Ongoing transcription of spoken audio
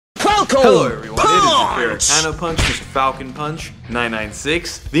Hello everyone, it is your favorite Kunoichi, Mr.FalconPunch,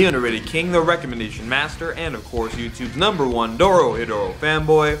 996, the underrated king, the recommendation master, and of course YouTube's #1 Dorohedoro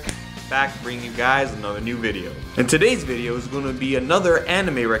fanboy, back to bring you guys another new video. And today's video is going to be another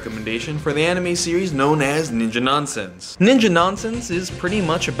anime recommendation for the anime series known as Ninja Nonsense. Ninja Nonsense is pretty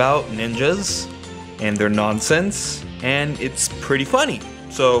much about ninjas and their nonsense, and it's pretty funny,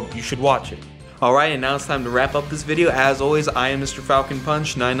 so you should watch it. Alright, and now it's time to wrap up this video. As always, I am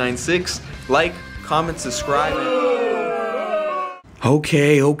Mr.FalconPunch 996. Like, comment, subscribe, and...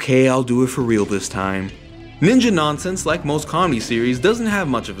 Okay, I'll do it for real this time. Ninja Nonsense, like most comedy series, doesn't have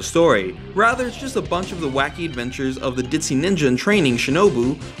much of a story. Rather, it's just a bunch of the wacky adventures of the ditzy ninja in training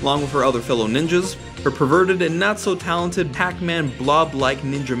Shinobu, along with her other fellow ninjas, her perverted and not so talented Pac-Man blob-like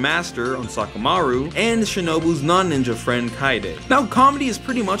ninja master Onsakumaru, and Shinobu's non-ninja friend Kaede. Now, comedy is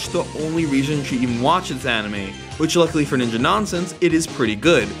pretty much the only reason you should even watch this anime, which luckily for Ninja Nonsense, it is pretty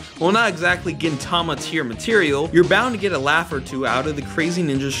good. While not exactly Gintama tier material, you're bound to get a laugh or two out of the crazy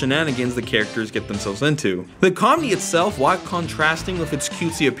ninja shenanigans the characters get themselves into. The comedy itself, while contrasting with its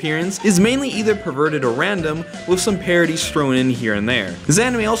cutesy appearance, is mainly either perverted or random, with some parodies thrown in here and there. This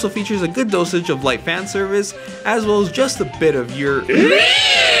anime also features a good dosage of light fan service, as well as just a bit of your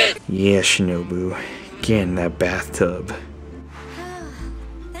yeah, Shinobu, get in that bathtub.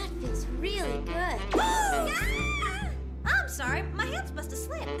 That feels really good. I'm sorry, my hands must have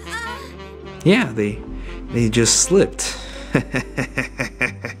slipped. Yeah, they just slipped.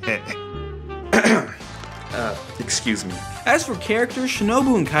 Excuse me. As for characters,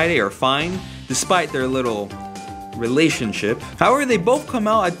 Shinobu and Kaede are fine, despite their little relationship. However, they both come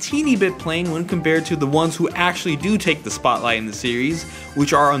out a teeny bit plain when compared to the ones who actually do take the spotlight in the series,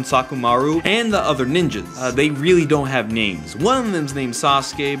 which are Onsakumaru and the other ninjas. They really don't have names. One of them's named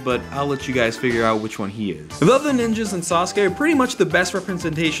Sasuke, but I'll let you guys figure out which one he is. The other ninjas and Sasuke are pretty much the best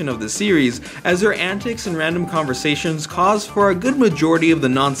representation of the series, as their antics and random conversations cause for a good majority of the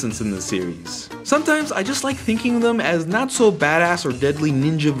nonsense in the series. Sometimes I just like thinking of them as not so badass or deadly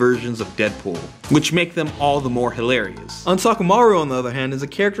ninja versions of Deadpool, which make them all the more hilarious. Onsakumaru, on the other hand, is a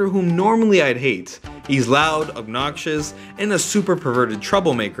character whom normally I'd hate. He's loud, obnoxious, and a super perverted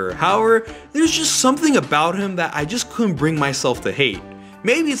troublemaker. However, there's just something about him that I just couldn't bring myself to hate.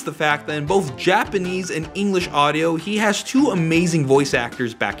 Maybe it's the fact that in both Japanese and English audio, he has two amazing voice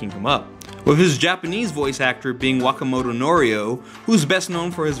actors backing him up. With his Japanese voice actor being Wakamoto Norio, who's best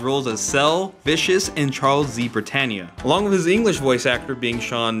known for his roles as Cell, Vicious, and Charles Z. Britannia. Along with his English voice actor being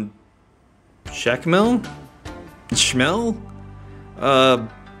Sean Schmel?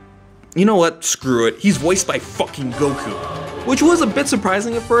 You know what? Screw it. He's voiced by fucking Goku. Which was a bit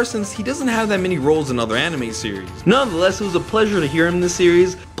surprising at first, since he doesn't have that many roles in other anime series. Nonetheless, it was a pleasure to hear him in this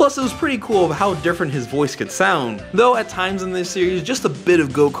series, plus it was pretty cool of how different his voice could sound, though at times in this series, just a bit of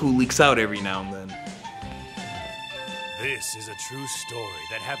Goku leaks out every now and then. This is a true story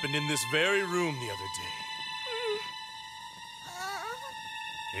that happened in this very room the other day.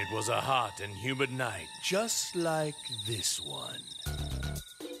 It was a hot and humid night, just like this one.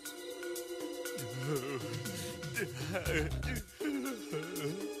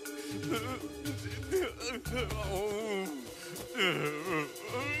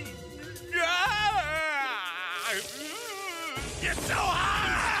 It's so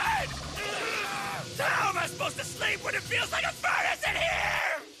hot! How am I supposed to sleep when it feels like a furnace in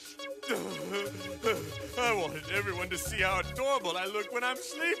here? I wanted everyone to see how adorable I look when I'm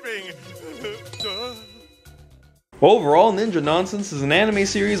sleeping. Overall, Ninja Nonsense is an anime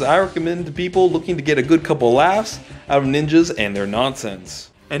series I recommend to people looking to get a good couple laughs out of ninjas and their nonsense.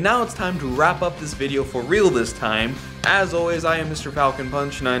 And now it's time to wrap up this video for real this time. As always, I am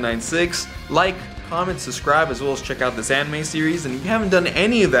Mr.FalconPunch 996. Like, comment, subscribe, as well as check out this anime series. And if you haven't done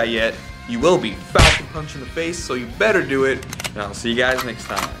any of that yet, you will be Falcon Punch in the face, so you better do it. And I'll see you guys next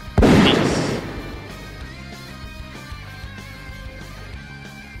time. Peace.